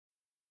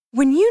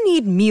When you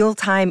need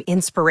mealtime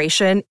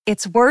inspiration,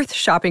 it's worth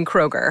shopping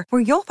Kroger,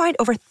 where you'll find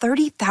over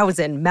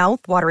 30,000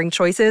 mouth-watering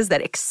choices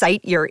that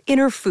excite your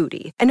inner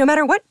foodie. And no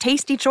matter what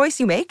tasty choice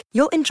you make,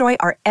 you'll enjoy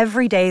our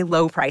everyday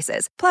low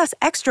prices, plus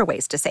extra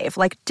ways to save,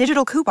 like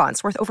digital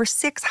coupons worth over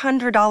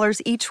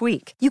 $600 each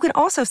week. You can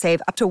also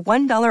save up to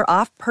 $1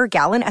 off per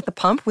gallon at the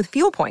pump with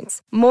fuel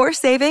points. More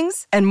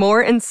savings and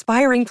more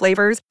inspiring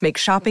flavors make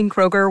shopping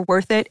Kroger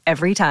worth it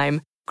every time.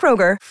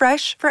 Kroger,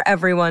 fresh for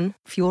everyone.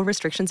 Fuel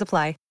restrictions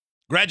apply.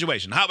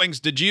 Graduation. Hot Wings,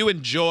 did you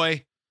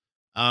enjoy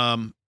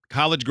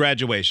college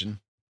graduation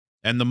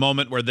and the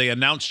moment where they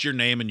announced your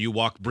name and you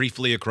walked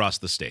briefly across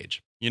the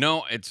stage? You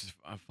know, it's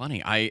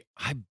funny. I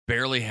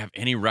barely have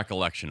any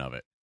recollection of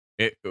it.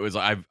 It was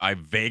I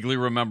vaguely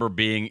remember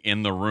being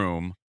in the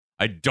room.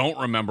 I don't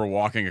remember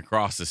walking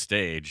across the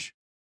stage.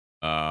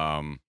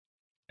 And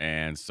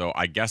so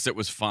I guess it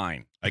was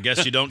fine. I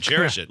guess you don't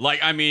cherish it.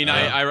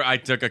 I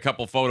took a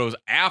couple photos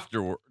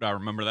afterward. I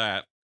remember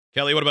that.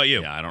 Kelly, what about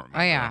you? Yeah, I don't remember.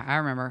 Oh, yeah, I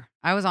remember.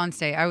 I was on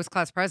stage. I was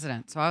class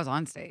president, so I was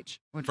on stage.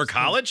 For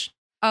college?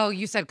 Cool. Oh,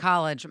 you said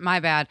college.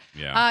 My bad.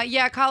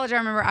 Yeah. College, I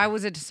remember I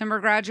was a December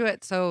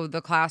graduate, so the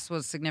class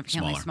was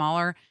significantly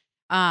smaller.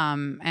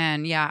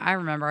 And yeah, I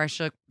remember I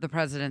shook the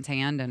president's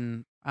hand,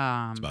 and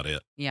that's about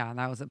it. Yeah,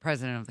 that was the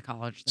president of the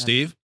college.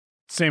 Steve?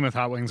 Same with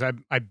Hot Wings.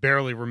 I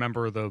barely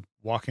remember the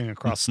walking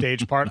across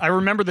stage part. I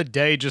remember the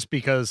day just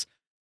because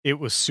it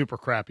was super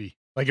crappy.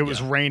 Like it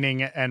was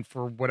raining, and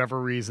for whatever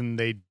reason,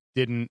 they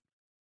didn't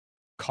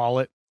call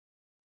it.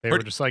 They were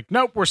just like,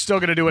 nope, we're still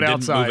going to do it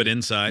outside. Move it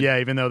inside. Yeah,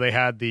 even though they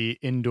had the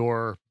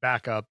indoor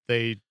backup,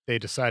 they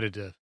decided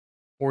to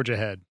forge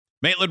ahead.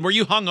 Maitland, were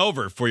you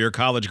hungover for your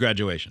college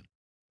graduation?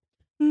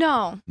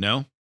 No.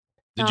 No?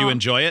 Did you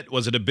enjoy it?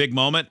 Was it a big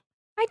moment?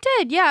 I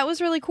did. Yeah, it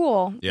was really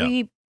cool. Yeah.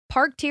 We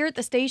parked here at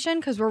the station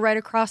because we're right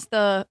across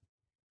the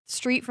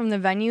street from the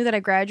venue that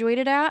I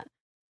graduated at.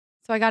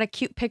 So I got a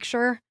cute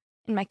picture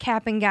in my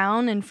cap and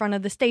gown in front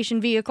of the station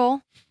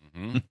vehicle.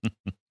 Mm-hmm.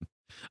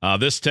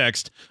 This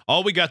text,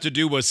 all we got to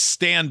do was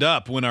stand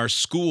up when our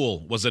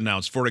school was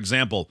announced. For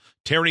example,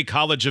 Terry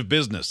College of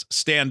Business,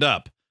 stand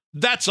up.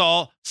 That's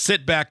all.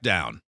 Sit back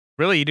down.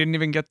 Really? You didn't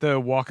even get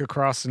to walk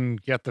across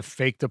and get the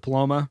fake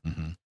diploma?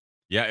 Mm-hmm.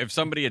 Yeah, if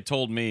somebody had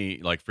told me,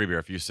 like Freebeer,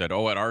 if you said,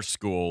 oh, at our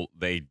school,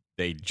 they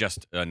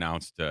just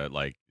announced,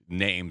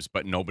 names,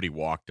 but nobody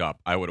walked up,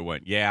 I would have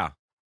went, yeah.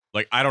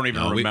 Like, I don't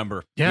even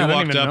remember. Yeah, you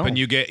walked up and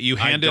you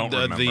handed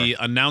the the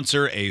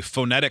announcer a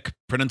phonetic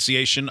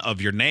pronunciation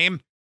of your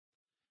name,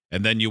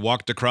 and then you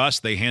walked across.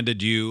 They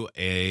handed you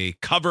a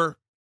cover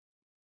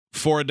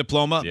for a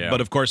diploma,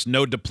 but of course,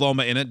 no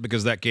diploma in it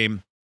because that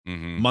came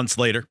months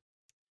later.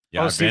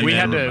 Yeah, see, we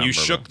had to. You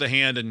shook the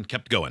hand and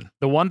kept going.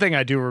 The one thing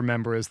I do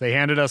remember is they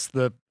handed us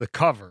the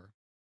cover,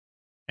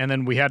 and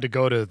then we had to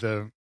go to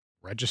the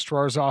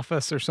registrar's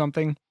office or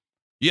something.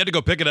 You had to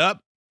go pick it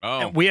up? Oh.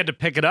 And we had to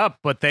pick it up,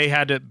 but they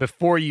had to,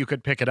 before you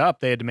could pick it up,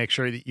 they had to make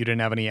sure that you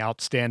didn't have any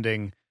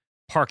outstanding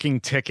parking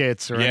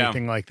tickets or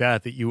anything like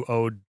that you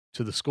owed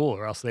to the school,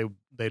 or else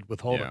they'd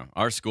withhold it.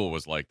 Our school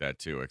was like that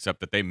too, except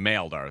that they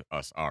mailed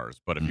us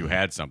ours. But if you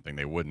had something,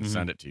 they wouldn't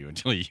send it to you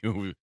until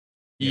you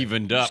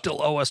evened up. You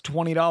still owe us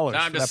 $20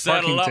 Time for to that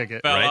settle parking up,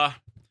 ticket. fella.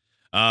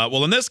 Right?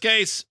 Well, in this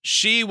case,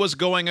 she was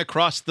going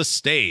across the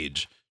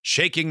stage,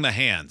 shaking the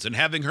hands and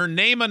having her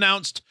name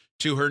announced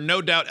to her,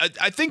 no doubt.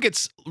 I think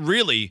it's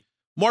really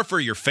more for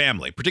your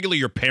family, particularly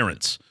your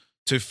parents,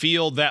 to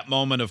feel that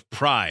moment of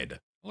pride.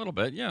 A little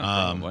bit, yeah,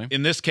 probably.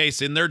 In this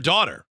case, in their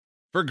daughter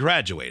for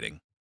graduating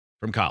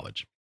from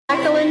college.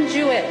 Jacqueline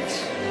Jewett.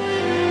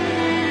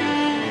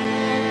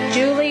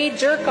 Julie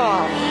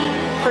Jerkoff.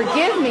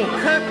 Forgive me,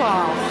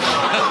 Kirkhoff.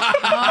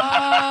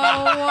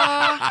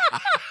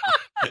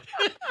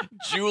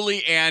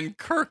 Julie Ann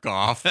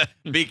Kirkhoff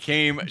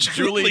became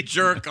Julie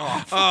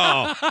Jerkoff.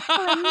 Oh. For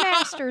a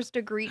master's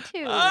degree,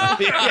 too.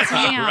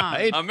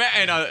 Right.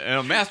 And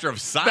a master of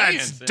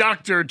science. That's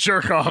Dr.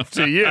 Jerkoff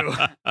to you.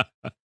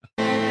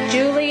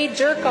 Julie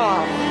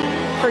Jerkoff.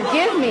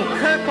 Forgive me,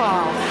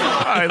 Kirkhoff.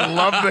 I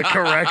love the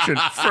correction.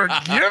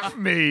 Forgive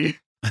me.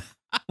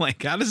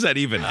 Like, how does that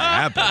even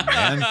happen,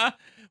 man?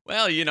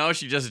 Well,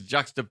 she just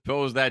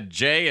juxtaposed that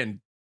J and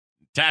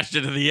attached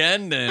it to the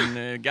end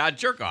and got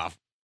Jerkoff.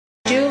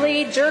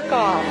 Julie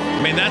Jerkoff.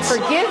 I mean, that's...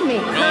 Forgive me,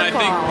 Kirkhoff. Well, I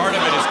think part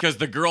of it is because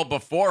the girl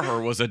before her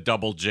was a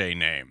double J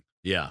name.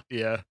 Yeah.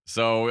 Yeah.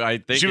 So I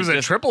think she was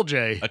a triple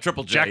J. A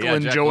triple J.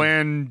 Jacqueline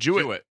Joanne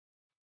Jewett.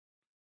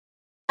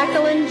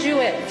 Jacqueline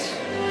Jewett.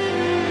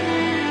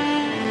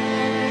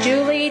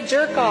 Julie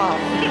Jerkoff.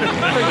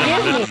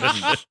 Forgive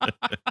me.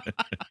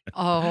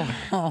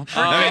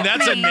 I mean,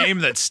 that's a name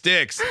that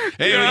sticks.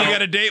 Hey, who you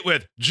got a date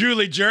with?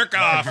 Julie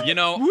Jerkoff.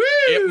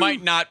 It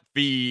might not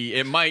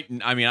it might.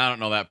 I mean, I don't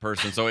know that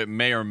person, so it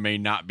may or may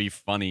not be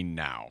funny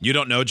now. You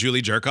don't know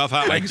Julie Jerkoff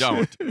Hot I Wings?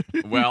 don't.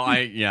 Well,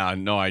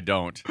 no, I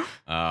don't.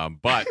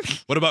 But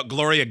What about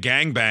Gloria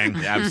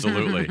Gangbang?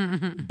 absolutely.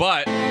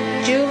 But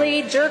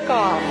Julie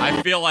Jerkoff.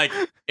 I feel like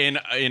in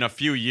a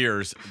few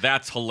years,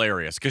 that's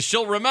hilarious because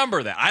she'll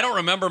remember that. I don't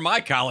remember my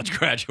college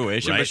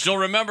graduation, Right. but she'll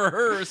remember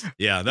hers.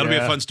 Yeah, that'll be a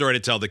Yeah. fun story to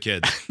tell the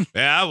kids.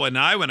 Yeah, when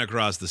I went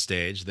across the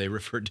stage, they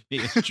referred to me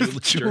as Julie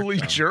Julie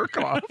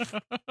Jerkoff.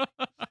 Jerkoff.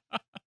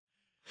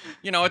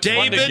 You know, it's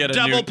fun to David get a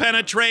Double new,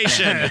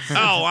 Penetration.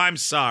 Oh, I'm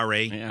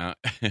sorry. Yeah,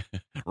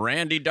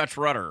 Randy Dutch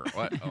Rudder.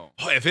 What? Oh.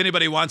 If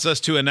anybody wants us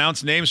to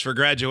announce names for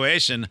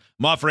graduation,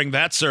 I'm offering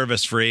that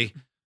service free.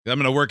 I'm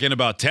going to work in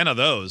about 10 of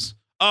those.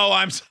 Oh,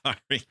 I'm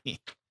sorry.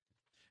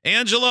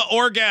 Angela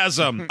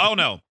Orgasm. Oh,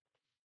 no.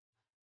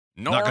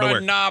 Not gonna Nora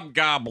work. Knob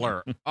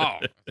Gobbler. Oh,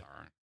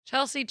 sorry.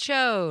 Chelsea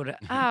Chode.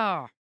 Oh.